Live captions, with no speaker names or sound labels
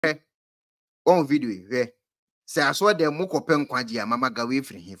on video here. Say I saw them moko pen kwaji mama gawe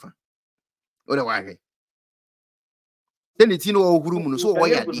free hifa. Oda wa he. Then it no ohuru mu no so wo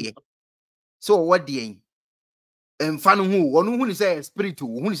ya de. So what de en fa no hu onu hu ni say spirit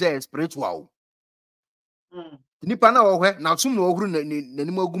hu ni say spiritual. Nipa na wo hwe na sum no ohuru na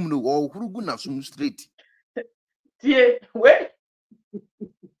ni magum no ohuru gu na sum straight. Tie we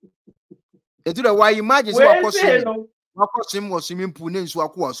Etu da why imagine so wakosem wo swimming pool na nsu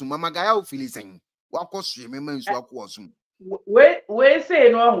akwo mama ga ya ofili sen wakosem me nsu akwo osum we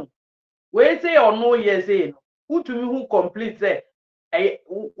say no ho we say ono ye say no utumi hu complete say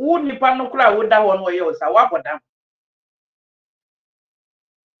wu nipa no kura wo da ho no ye o sa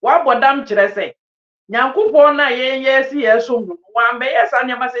wabodam kire say nyankopon na ye si ye so hu wa mbe ye sa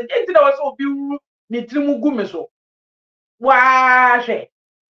nyama say enti da wo so obi wu ni trimu gu me so wa hwe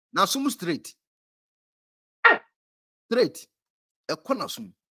na sum straight straight e kona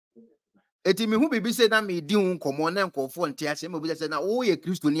sum eti me hu bibi say na me di hu komo na nkofo nte ase me bi say na wo ye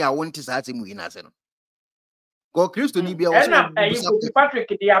Kristo ni a wonte sa ase mu yi na ase no ko Kristo ni bia wo so bi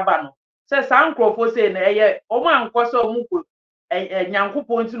Patrick di aba no say san nkofo say na eye o ma nkoso o mu ko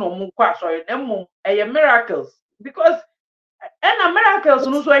nyankopon ti no mu kwa sorry na mu eye miracles because na miracles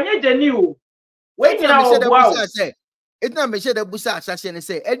no so enye jeni o we nyina o wow etna me she da busa asase ne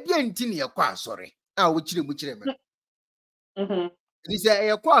say edi anti ne yakwa asore a wo kire mu kire me It is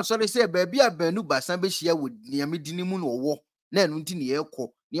a kwa sorry say baby abanu basan be hia wo niame dini mu no wo na enu nti ne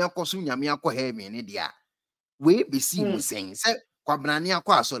yekọ ne yakoso nyame akọ ha me ne dia we be si mu sen say kwabrane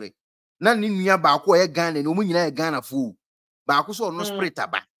akọ asore na ne nua ba akọ ye Ghana ne omu nyina ye Ghana fu ba akọ so no spirit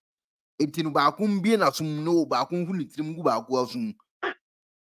aba enti no ba akọ mbie na sum no ba akọ hu ni tirim gu ba akọ asum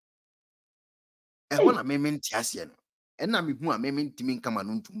e ho na me menti ase no e na me hu a me menti nkama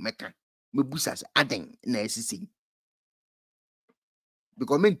no ntum meka me busa se aden na esisi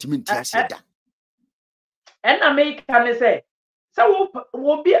because menti asieda and I make can say so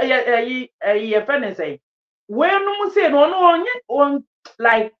will be a friend say when no say no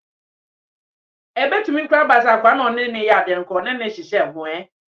like e betu me kra basa kwa no ne ya de nko ne hihye ho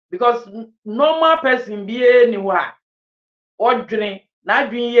because normal person be ni wa odwene na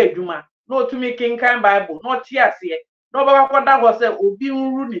adwen ye adwuma na otumi kinkan bible no ti ase no baba kwada ho say obi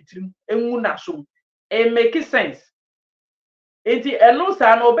nru ni tirim enwu na so e make sense. Enti eno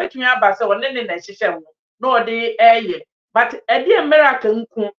sa na obetumi abase one ne na hihye ho no de eye but e dey miracle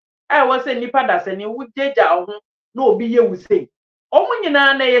nku I was say nipa da se ne wujeja ho na obi ye wuse omu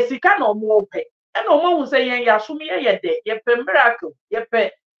nyina na ye sika na omu ope e na omu hu say yen yasom ye de ye pe miracle ye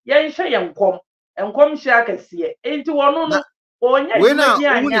pe yen hye yen enkom hye akase enti wono no onya di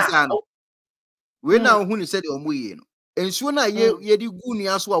anya we na hu ni say de omu ye no ensuo na ye di gu ni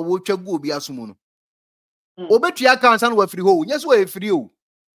aso a wo twa gu obi asom no obetua kan san wa free ho nyeso wa free o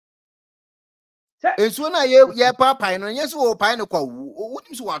ensuo na ye papa no nyeso wo pai no kwa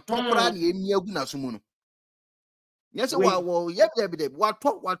wonim so wa tokora na emi agu na somu no nyeso wa wo ye be wa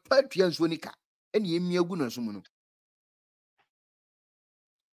atua ensuo ni ka eni emi agu na somu no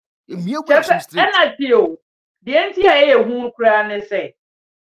emi agu na somu straight na tio de enti a ye hu kura ne se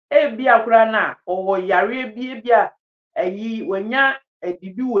e bia kura na owo yare bia ayi wanya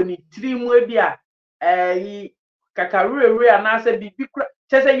edibi woni trimu e bia kakarure anase bibi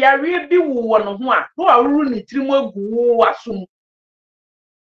chese yare bi wo no ho a no awuru ni tirimu agu wasum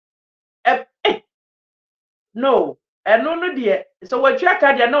no no de so watwa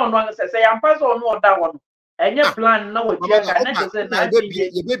ka de na ono se yampa so ono oda wo no enye plan na watwa ka na chese na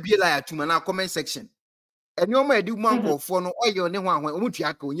ye be la ya tuma na comment section eni o ma edi mankofo no oye ne ho ahwan o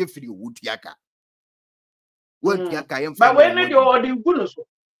mutua ka onye firi o tua ka wo tua ka yem ba we ne de o de gu no so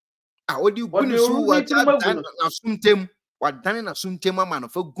odi gunisu wa na sumtem wa dane na sumtem ama no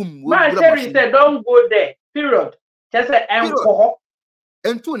fa gum wo gura ma say don't go there period just say enko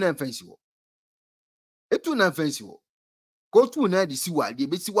entu na fancy wo etu na fancy wo ko tu na di siwa de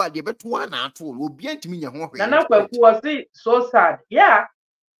be siwa de be to na ato obi antimi nya ho hwe na kwaku was so sad yeah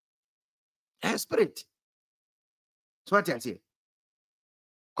spirit so what you say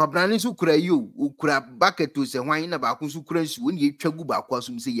Kobrani su kura yo ukura bucket to se hwan na ba ko su kura nsu woni ye twagu ba ko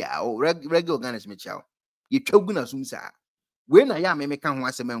asum se ya regular organis me chao ye twagu na sum sa we na ya me ka ho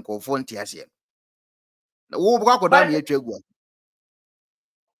asem nkofo nte ase na wo ba ko da me ye twagu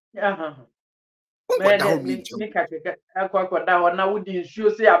me ka akwa da wona wudi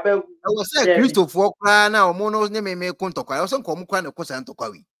nsuo se abagu I was say Christopher kra na o mo no ne me ko ntokwa o se nkom kra na ko sa ntokwa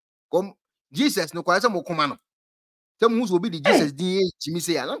wi kom Jesus no kwa se mo koma no Tell me who's will be the Jesus DNA Jimmy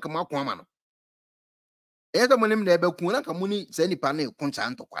say I don't come out one man. Either when him never cool like a money send panel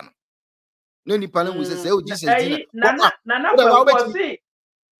consent to one. No, any panel will say, oh, Jesus. Nana, see.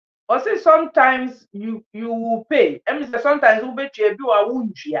 or say sometimes you will pay. I mean, sometimes you bet you a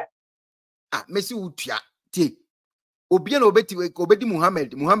wound. Messi utia te. Obi na obedi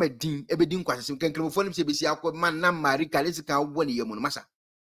Muhammad din ebedi nkwasese nkenkremofo nim se besi akọ man na mari kalesi kan wo ne yemu no masa.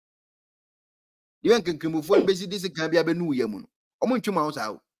 Diwen nkenkremofo nim besi disi kan bia benu yemu no. Omo ntwuma ho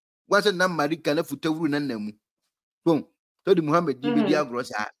saa. Wase na mari kan na futawuru na namu. Bon, so di Muhammad din bedi agro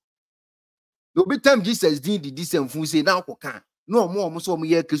saa. Obi tam Jesus din di disemfu se na akoka. No omo so omo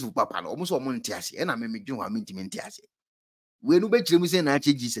ye Kristo papa no. Omo so omo ntiase. E na memedwun wa mentimi ntiase. We no be kiremu se na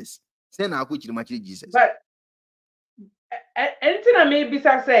ache Jesus. Se na akọ kiremu ache Jesus. But anything I may be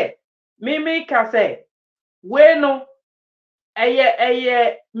say, me can say, bueno,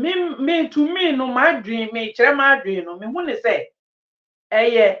 me to me no my dream, me chere my dream no me who say,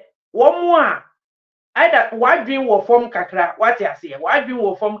 one more, either what dream will form kakra, what you say, what dream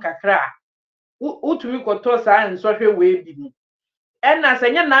will form kakra, who to me could toss and social way be me. And I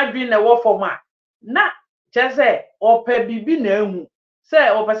say, na dream the war for ma, na just say, or pe bibi na say,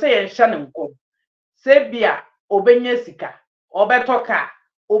 or per se and shannon come, say beer. Obenye sika obetoka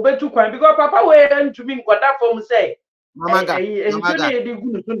obetu kwan because papa we to me ngoda form say mama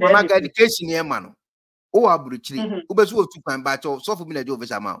education e ma no o aburuchiri obesu otu kwan ba cho so for me na dey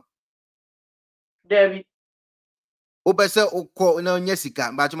officer ma David obese okọ na nya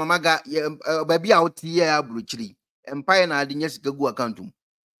sika ba cho mama ga ba bia otie aburuchiri empire na ade nya sika gu account mu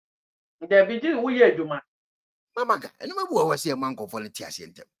David ji wo ye adwuma mama ga eno mabu o wase man ko for ti ase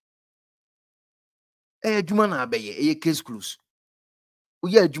ntem adwuma na abeye case close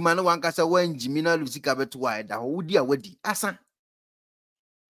uye adwuma na wankasa wanjimi na lusika beto wa da ho wudi a wadi asa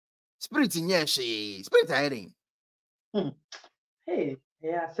spirit nye hwe spirit ayren hey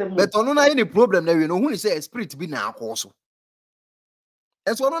asem but ono na any problem na we no hu ni say spirit bi na akoso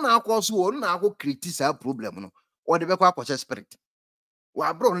enso ono na akoso ono na akọ criticize problem no o de bekọ akọche spirit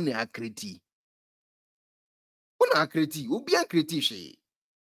wa bro no na akriti una akriti obi an kriti hwe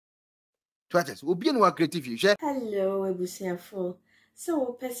obi no creative share. Hello, ebusiafo.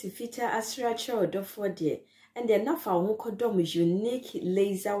 So pesifita asracha odofo de and then na fa ho kodom unique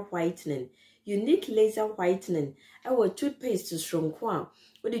laser whitening. Unique laser whitening. Our toothpaste stronko a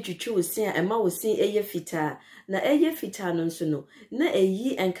we dey twitwi wo sin e ma wo sin eye fita na eye fita no nso no na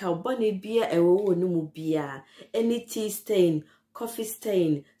eyi enka bone bia ewo wo no mu bia any tea stain, coffee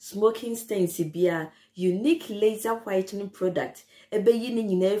stain, smoking stain bia unique laser whitening product ebe yi ni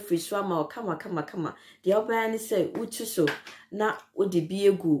nyina free so ama kama de obaya ni say utu so na odi bi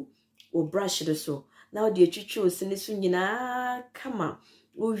egu o brush de so na odi etwitwi osini so nyina kama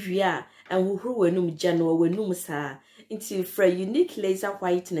uwia enhuhuru wenum gya no wenum saa into for unique laser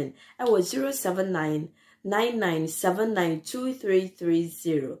whitening I was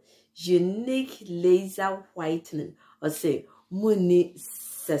 07999792330 unique laser whitening or say muni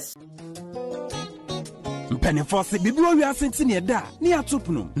ses Penifo se bibi o wiase ntine da ne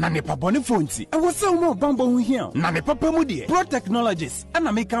atopnum na ne pabone fonti e wo se wo bambo hu hia na ne papa mu de Pro Technologies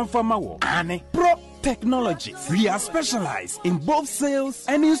ana me kan fama wo ane Pro Technologies. We are specialized in both sales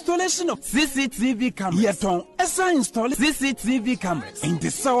and installation of CCTV cameras. Yeton, esa install CCTV cameras in the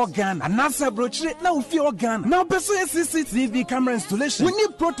Sour Ghana and NASA brochure now Ufio Ghana. Now pursue CCTV camera installation. We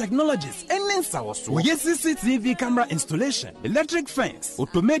need Pro Technologies and then Sawaso. We CCTV camera installation, electric fence,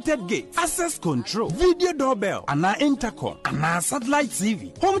 automated gate, access control, video doorbell, and our intercom, and our satellite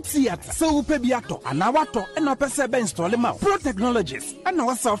TV, home theater, so upebiato, and our water, and our pesebe install them out. Pro Technologies and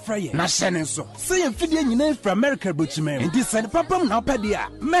our software. Na shenenso. Say Fidia nyina from America Bruchman. And this and Papa now pedia.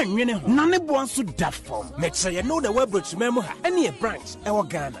 Man, you know, none of one so daft form. Make sure you know the web Bruchman any a branch, our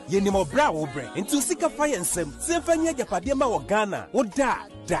Ghana. You need more brow brain. Into Sika Fire and Sem, Symphony Japadema or Ghana. What da?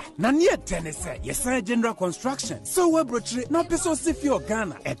 Nania Tennessee, yes, general construction. So web brochure, no peso si for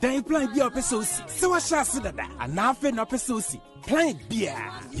Ghana. A time plan be a peso. So I shall see that. And now for no peso. Plain beer,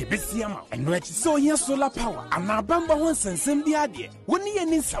 ye besiama, and which so here solar power, and now bamba once and send the idea. When ye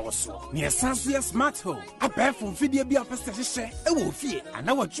need Sawaso, near Sansia Smart Home, a pair from Fidia be a pesticide, a wolf here, and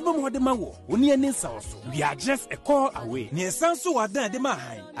our Chubamo de Mawo, when ye need Sawaso. We are just a call away, near Sanso are there de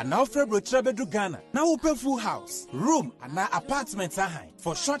Mahine, and now February Trebedru Ghana, now open full house, room, and now apartments are high.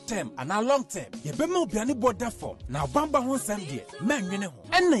 For short term and now long term, ye bemo piani border form, now bamba hon send dear, man, you know,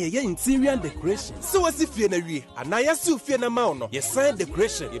 and na ye interior decoration. So as if ye na we, and I asu fear na ma wo no ye sign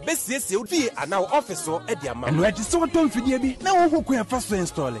decoration ye besiesie odie ana office so e dia ma eno ati so to mfidie bi na wo hokun ya fa so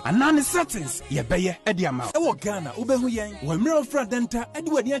install ana ne settings ye beye e dia ma e wo Ghana ubehu yen wo mira fra denta e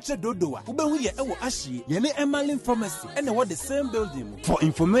di wani a che dodoa ubehu ye e wo ahie ye ne Emalin pharmacy e na wo the same building. For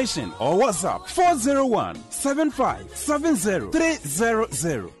information or WhatsApp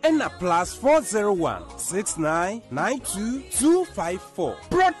 401-7570-300 and a +401-6992-254.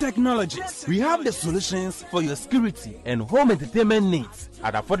 Pro Technologies. We have the solutions for your security and home entertainment needs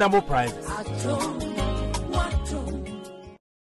at affordable prices.